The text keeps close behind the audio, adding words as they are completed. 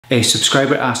a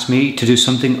subscriber asked me to do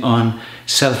something on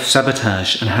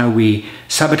self-sabotage and how we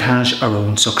sabotage our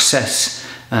own success.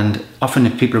 And often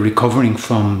if people are recovering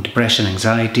from depression,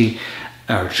 anxiety,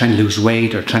 or trying to lose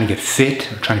weight, or trying to get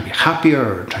fit, or trying to be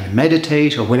happier, or trying to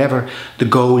meditate, or whatever the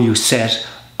goal you set,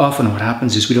 often what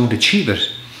happens is we don't achieve it.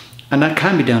 And that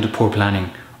can be down to poor planning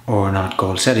or not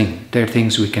goal setting. They're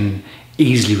things we can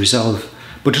easily resolve.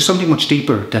 But there's something much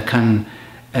deeper that can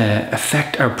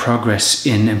affect our progress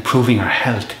in improving our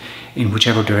health in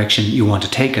whichever direction you want to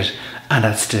take it. And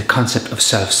that's the concept of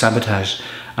self-sabotage.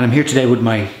 And I'm here today with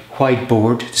my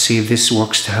whiteboard to see if this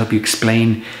works to help you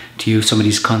explain to you some of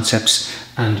these concepts.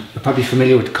 And you're probably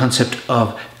familiar with the concept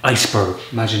of iceberg.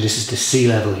 Imagine this is the sea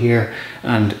level here,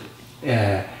 and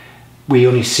we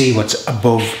only see what's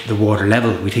above the water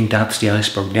level. We think that's the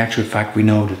iceberg. In actual fact, we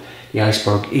know that the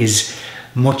iceberg is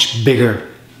much bigger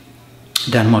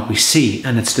than what we see,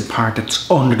 and it's the part that's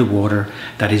under the water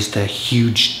that is the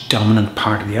huge dominant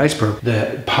part of the iceberg.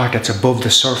 The part that's above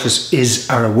the surface is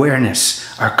our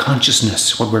awareness, our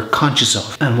consciousness, what we're conscious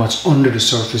of, and what's under the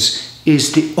surface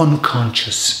is the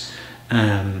unconscious,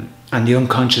 and the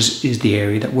unconscious is the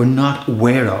area that we're not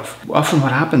aware of. Often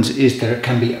what happens is there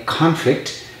can be a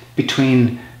conflict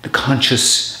between the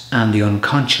conscious and the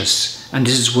unconscious. And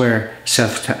this is where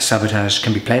self-sabotage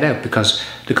can be played out, because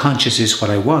the conscious is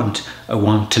what I want. I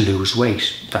want to lose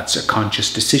weight. That's a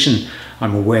conscious decision.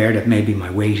 I'm aware that maybe my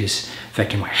weight is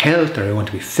affecting my health, or I want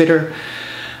to be fitter.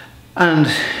 And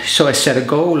so I set a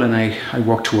goal and I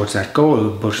work towards that goal.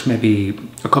 But maybe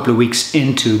a couple of weeks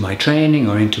into my training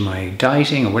or into my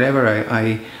dieting or whatever,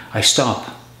 I stop.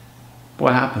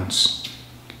 What happens?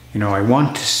 You know, I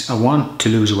want to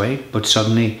lose weight, but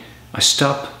suddenly I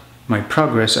stop my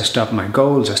progress, I stop my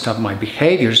goals, I stop my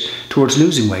behaviors towards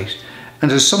losing weight.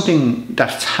 And there's something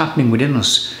that's happening within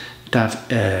us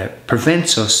that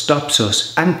prevents us, stops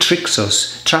us, and tricks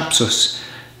us, traps us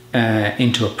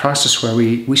into a process where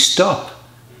we stop.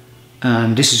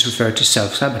 And this is referred to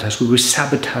self-sabotage. We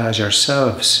sabotage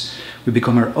ourselves. We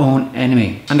become our own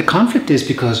enemy. And the conflict is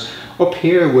because up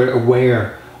here we're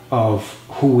aware of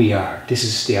who we are. This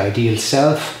is the ideal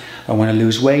self. I want to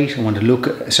lose weight. I want to look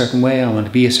a certain way. I want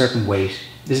to be a certain weight.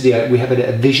 This is we have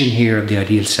a vision here of the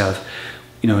ideal self.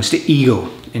 You know, it's the ego.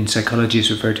 In psychology,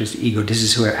 it's referred to as the ego. This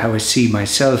is how I see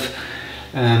myself.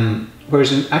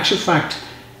 Whereas in actual fact,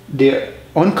 the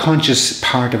unconscious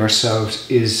part of ourselves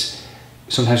is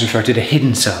sometimes referred to the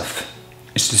hidden self.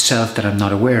 It's the self that I'm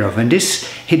not aware of. And this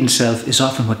hidden self is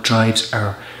often what drives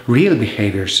our real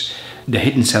behaviors. The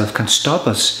hidden self can stop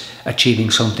us achieving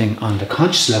something on the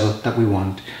conscious level that we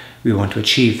want to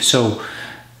achieve. So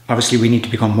obviously we need to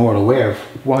become more aware of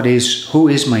who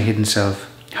is my hidden self,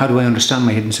 how do I understand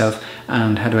my hidden self,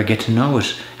 and how do I get to know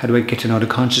it? How do I get to know the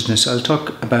consciousness? I'll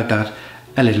talk about that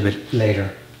a little bit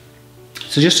later.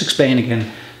 So just to explain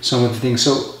again some of the things.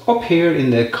 So up here in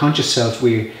the conscious self,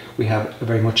 we have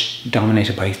very much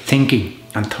dominated by thinking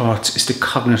and thoughts. It's the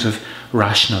cognitive,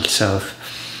 rational self.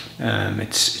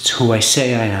 It's who I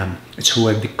say I am. It's who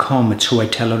I become. It's who I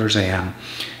tell others I am.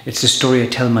 It's the story I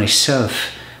tell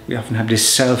myself. We often have this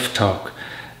self-talk,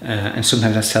 and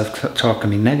sometimes that self-talk can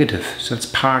be negative. So it's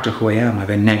part of who I am. I have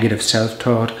a negative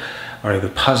self-thought, or I have a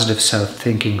positive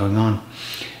self-thinking going on.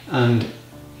 And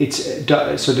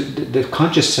so the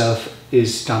conscious self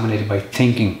is dominated by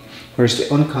thinking, whereas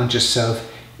the unconscious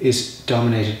self is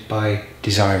dominated by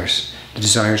desires. The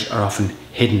desires are often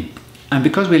hidden. And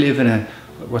because we live in a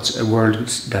world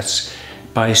that's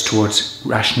biased towards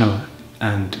rational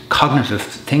and cognitive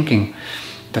thinking,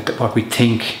 that what we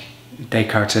think,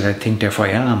 Descartes said, I think, therefore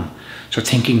I am. So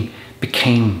thinking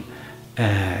became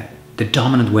the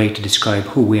dominant way to describe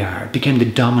who we are. It became the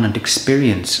dominant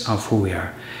experience of who we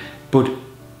are. But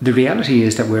the reality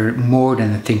is that we're more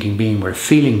than a thinking being. We're a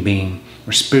feeling being,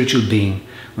 we're a spiritual being,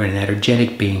 we're an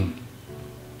energetic being,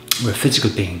 we're a physical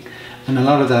being. And a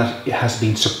lot of that has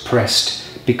been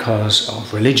suppressed because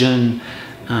of religion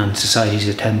and society's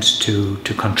attempts to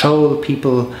control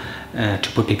people,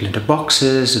 to put people into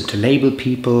boxes and to label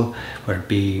people, whether it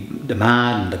be the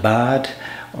mad and the bad,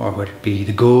 or whether it be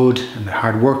the good and the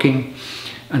hardworking,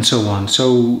 and so on.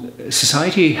 So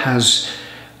society has,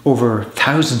 over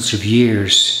thousands of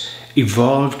years,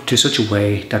 evolved to such a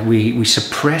way that we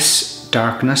suppress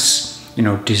darkness. You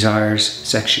know, desires,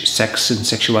 sex and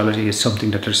sexuality is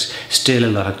something that there's still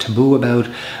a lot of taboo about.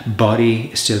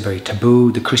 Body is still very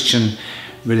taboo. The Christian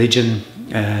religion,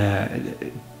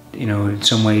 you know, in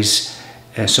some ways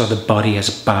saw the body as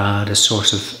bad, a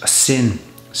source of a sin.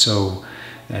 So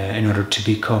in order to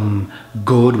become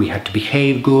good, we had to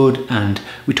behave good, and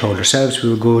we told ourselves we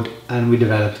were good, and we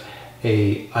developed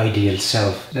an ideal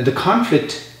self. Now the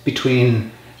conflict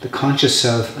between the conscious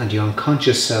self and the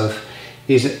unconscious self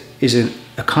is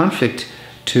a conflict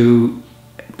to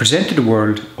present to the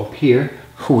world up here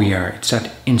who we are. It's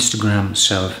that Instagram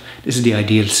self. This is the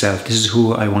ideal self. This is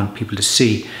who I want people to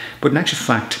see. But in actual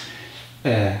fact,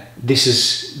 this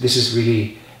is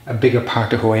really a bigger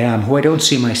part of who I am, who I don't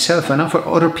see myself, and often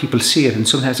other people see it, and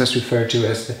sometimes that's referred to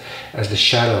as the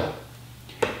shadow.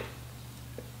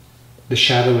 The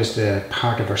shadow is the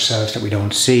part of ourselves that we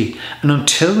don't see. And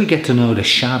until we get to know the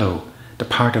shadow, the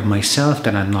part of myself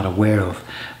that I'm not aware of,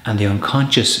 and the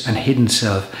unconscious and hidden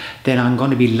self, then I'm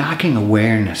going to be lacking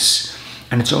awareness.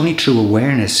 And it's only through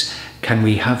awareness can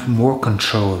we have more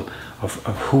control of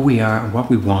who we are and what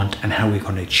we want and how we're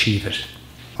going to achieve it.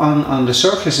 On the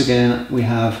surface again,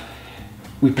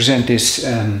 we present this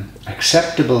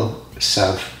acceptable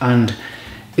self, and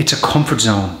it's a comfort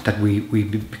zone that we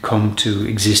become to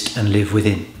exist and live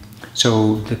within.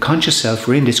 So the conscious self,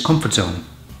 we're in this comfort zone,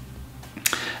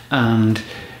 and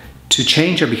to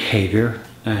change our behavior,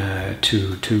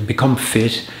 to become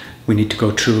fit, we need to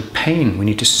go through pain, we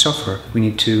need to suffer, we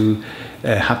need to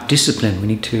have discipline, we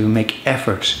need to make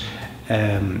effort.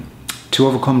 To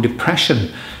overcome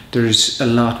depression, there's a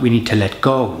lot we need to let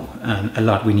go and a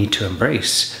lot we need to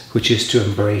embrace, which is to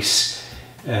embrace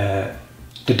the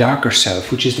darker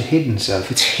self, which is the hidden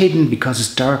self. It's hidden because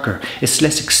it's darker, it's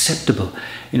less acceptable.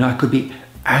 You know, I could be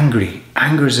angry.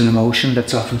 Anger is an emotion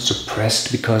that's often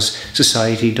suppressed because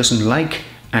society doesn't like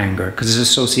anger, because it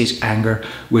associates anger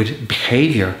with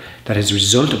behavior that is a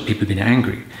result of people being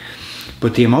angry.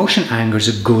 But the emotion anger is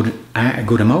a good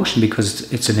emotion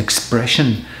because it's an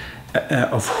expression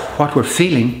of what we're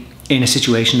feeling in a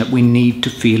situation that we need to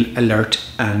feel alert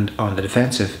and on the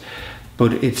defensive.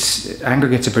 But anger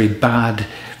gets a very bad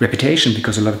reputation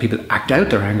because a lot of people act out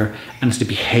their anger, and it's the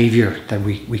behavior that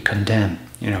we condemn,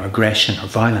 aggression or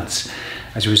violence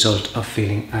as a result of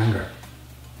feeling anger.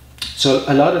 So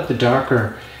a lot of the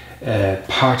darker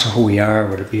parts of who we are,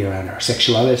 whether it be around our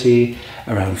sexuality,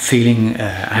 around feeling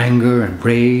anger and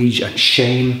rage and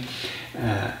shame,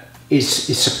 is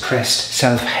suppressed.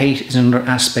 Self-hate is another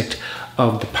aspect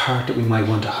of the part that we might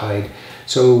want to hide.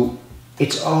 So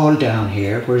it's all down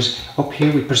here, whereas up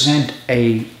here we present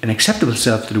an acceptable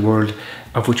self to the world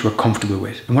of which we're comfortable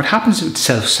with. And what happens with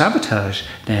self-sabotage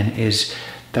then is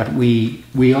that we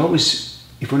always,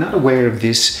 if we're not aware of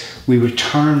this, we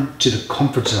return to the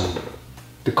comfort zone.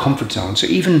 The comfort zone. So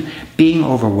even being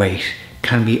overweight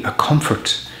can be a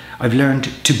comfort. I've learned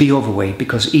to be overweight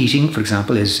because eating, for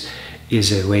example, is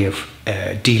a way of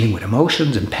dealing with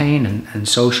emotions and pain and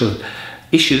social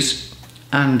issues.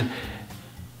 And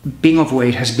being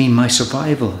overweight has been my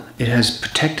survival. It has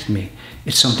protected me.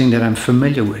 It's something that I'm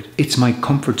familiar with. It's my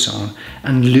comfort zone.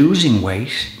 And losing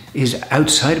weight is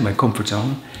outside of my comfort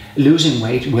zone. Losing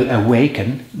weight will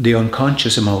awaken the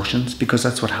unconscious emotions, because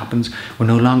that's what happens. We're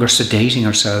no longer sedating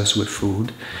ourselves with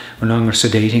food. We're no longer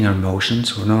sedating our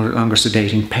emotions. We're no longer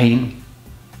sedating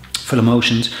painful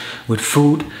emotions with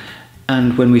food.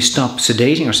 And when we stop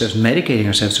sedating ourselves, medicating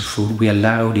ourselves with food, we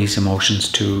allow these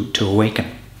emotions to awaken.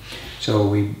 So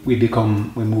we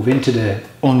move into the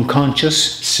unconscious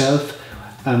self,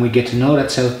 and we get to know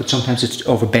that self, but sometimes it's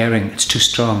overbearing, it's too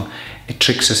strong. It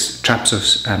tricks us, traps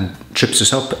us, and trips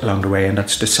us up along the way, and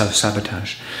that's the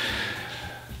self-sabotage.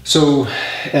 So,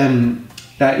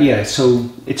 so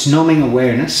it's numbing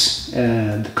awareness.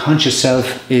 The conscious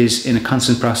self is in a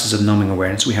constant process of numbing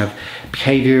awareness. We have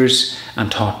behaviors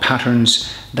and thought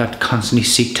patterns that constantly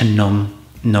seek to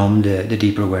numb the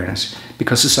deeper awareness,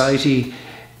 because society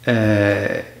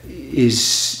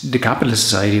is the capitalist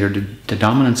society, or the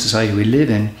dominant society we live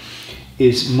in,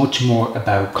 is much more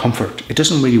about comfort. It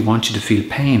doesn't really want you to feel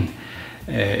pain.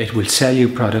 It will sell you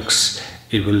products,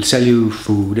 it will sell you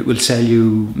food, it will sell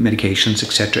you medications,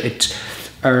 etc.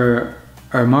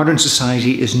 Our modern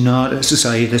society is not a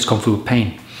society that's comfortable with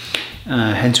pain.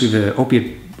 Hence we have an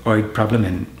opioid problem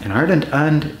in Ireland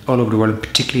and all over the world,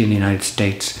 particularly in the United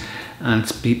States. And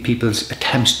it's people's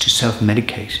attempts to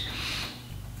self-medicate,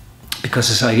 because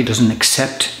society doesn't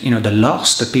accept the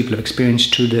loss that people have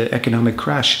experienced through the economic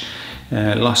crash.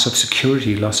 Loss of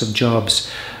security, loss of jobs,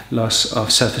 loss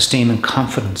of self-esteem and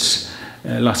confidence,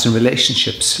 loss in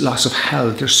relationships, loss of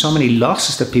health. There's so many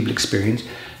losses that people experience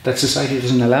that society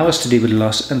doesn't allow us to deal with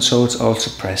loss, and so it's all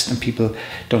suppressed, and people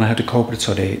don't know how to cope with it,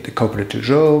 so they cope with it through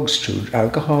drugs, through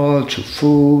alcohol, through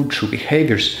food, through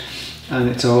behaviours, and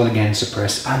it's all again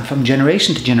suppressed. And from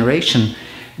generation to generation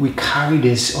we carry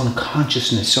this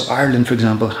unconsciousness. So Ireland, for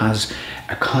example, has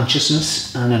a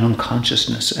consciousness and an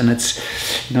unconsciousness, and it's,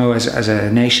 as a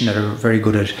nation that are very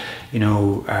good at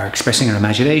expressing our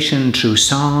imagination through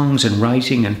songs and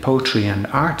writing and poetry and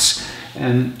arts,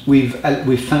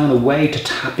 we've found a way to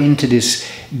tap into this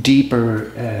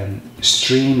deeper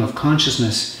stream of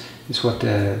consciousness. Is what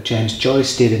James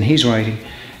Joyce did in his writing,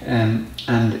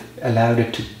 and allowed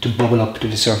it to bubble up to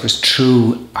the surface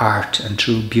through art and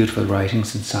through beautiful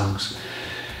writings and songs.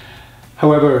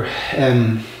 However,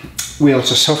 we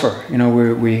also suffer. You know,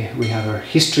 we have a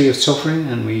history of suffering,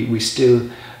 and we still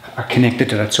are connected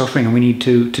to that suffering, and we need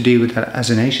to deal with that as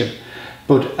a nation.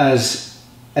 But as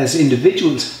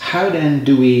individuals, how then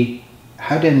do we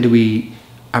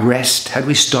arrest? How do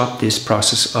we stop this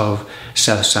process of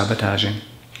self-sabotaging?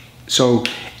 So,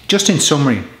 just in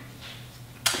summary,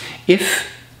 if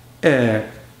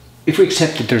we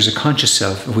accept that there's a conscious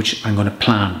self of which I'm going to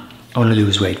plan, I want to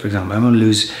lose weight, for example. I'm going to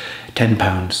lose 10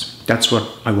 pounds. That's what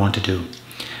I want to do.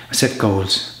 I set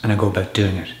goals and I go about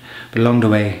doing it. But along the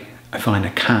way, I find I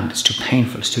can't. It's too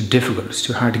painful. It's too difficult. It's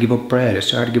too hard to give up bread.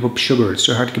 It's too hard to give up sugar. It's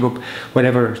too hard to give up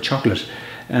whatever, chocolate.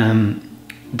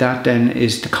 That then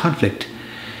is the conflict.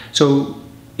 So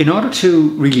in order to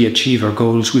really achieve our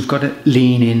goals, we've got to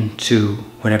lean into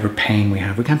whatever pain we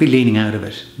have. We can't be leaning out of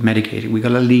it, medicated. We've got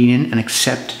to lean in and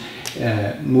accept,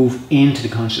 move into the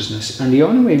consciousness. And the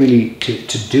only way really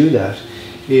to do that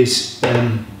is,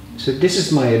 so this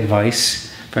is my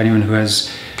advice for anyone who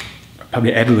has,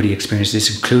 probably everybody experienced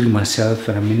this, including myself,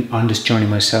 and I'm on this journey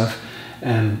myself.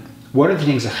 One of the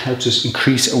things that helps us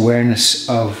increase awareness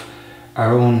of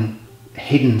our own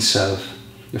hidden self,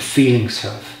 the feeling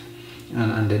self,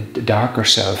 and the darker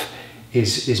self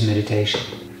is meditation.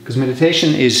 Because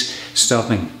meditation is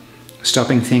stopping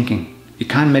thinking. You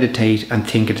can't meditate and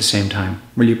think at the same time.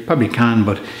 Well, you probably can,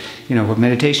 but you know what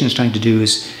meditation is trying to do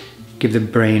is give the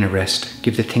brain a rest,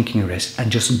 give the thinking a rest,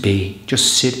 and just be,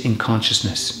 just sit in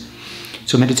consciousness.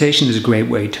 So meditation is a great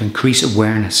way to increase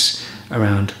awareness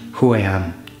around who I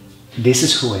am. This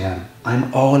is who I am.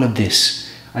 I'm all of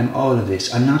this. I'm all of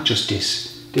this. I'm not just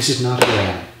this. This is not who I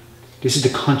am. This is the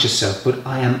conscious self, but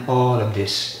I am all of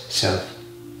this self.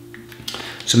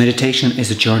 So meditation is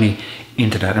a journey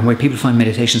into that. And why people find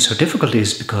meditation so difficult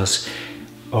is because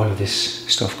all of this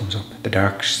stuff comes up. The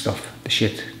dark stuff, the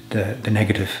shit, the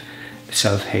negative, the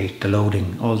self-hate, the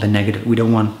loathing, all the negative. We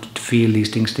don't want to feel these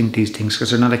things, think these things,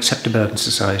 because they're not acceptable in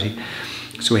society.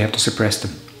 So we have to suppress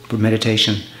them. But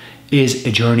meditation is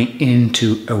a journey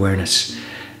into awareness.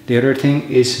 The other thing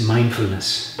is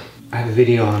mindfulness. I have a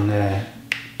video on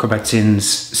Kabat-Zinn's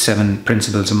 7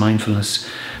 principles of mindfulness.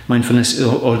 Mindfulness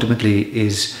ultimately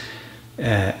is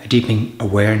a deepening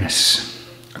awareness,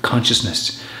 a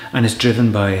consciousness, and it's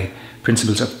driven by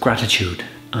principles of gratitude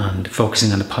and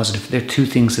focusing on the positive. They're 2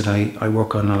 things that I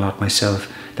work on a lot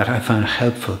myself that I found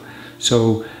helpful.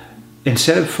 So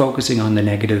instead of focusing on the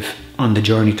negative on the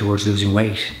journey towards losing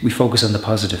weight, we focus on the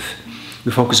positive.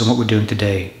 We focus on what we're doing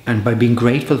today, and by being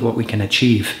grateful for what we can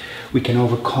achieve, we can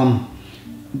overcome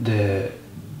the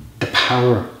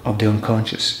power of the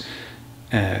unconscious.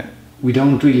 We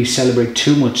don't really celebrate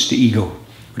too much the ego.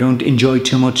 We don't enjoy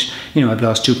too much. You know, I've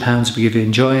lost 2 pounds, but if you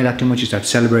enjoy that too much, you start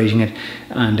celebrating it,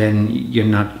 and then you're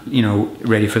not, you know,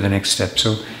 ready for the next step.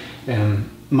 So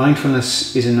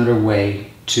mindfulness is another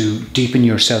way to deepen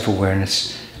your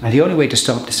self-awareness, and the only way to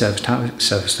stop the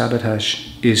self-sabotage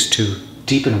is to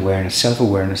deepen awareness,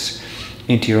 self-awareness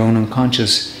into your own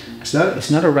unconscious.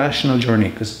 It's not a rational journey,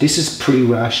 because this is pretty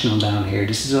rational down here.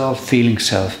 This is all feeling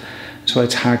self. That's why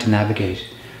it's hard to navigate.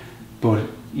 But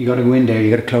you got to go in there, you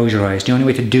got to close your eyes. The only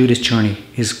way to do this journey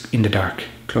is in the dark.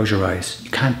 Close your eyes. You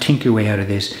can't think your way out of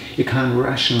this. You can't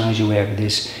rationalize your way out of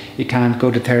this. You can't go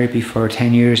to therapy for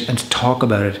 10 years and talk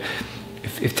about it.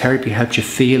 If therapy helps you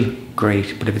feel,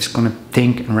 great, but if it's going to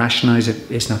think and rationalize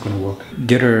it, it's not going to work.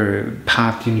 The other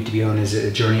path you need to be on is a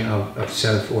journey of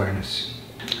self-awareness.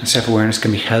 Self-awareness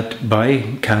can be helped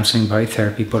by counselling, by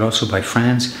therapy, but also by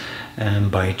friends,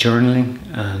 by journaling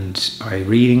and by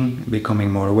reading, becoming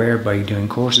more aware, by doing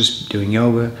courses, doing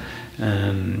yoga,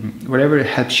 whatever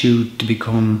helps you to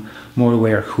become more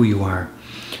aware of who you are.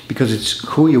 Because it's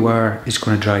who you are is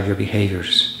going to drive your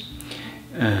behaviours.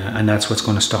 And that's what's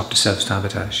going to stop the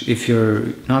self-sabotage. If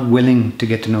you're not willing to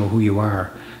get to know who you are,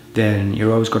 then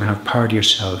you're always going to have part of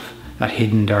yourself, that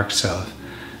hidden dark self,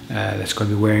 that's going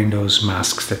to be wearing those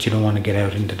masks that you don't want to get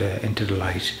out into the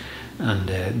light, and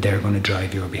they're going to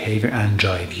drive your behavior and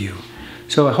drive you.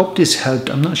 So I hope this helped.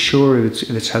 I'm not sure if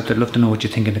it's helped. I'd love to know what you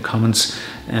think in the comments.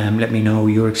 Let me know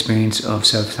your experience of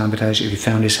self-sabotage, if you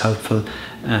found this helpful,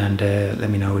 and let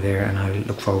me know there, and I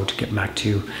look forward to getting back to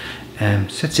you.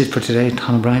 So that's it for today.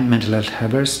 Tom O'Brien, mental health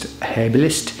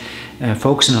herbalist,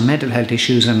 focusing on mental health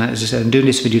issues. And as I said, I'm doing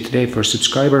this video today for a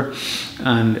subscriber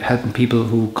and helping people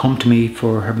who come to me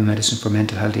for herbal medicine for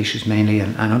mental health issues mainly,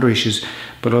 and other issues,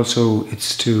 but also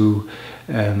it's to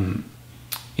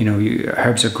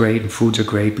herbs are great and foods are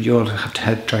great, but you also have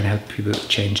to try and help people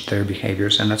change their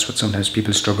behaviours, and that's what sometimes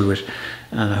people struggle with.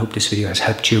 And I hope this video has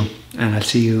helped you, and I'll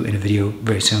see you in a video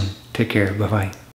very soon. Take care. Bye bye.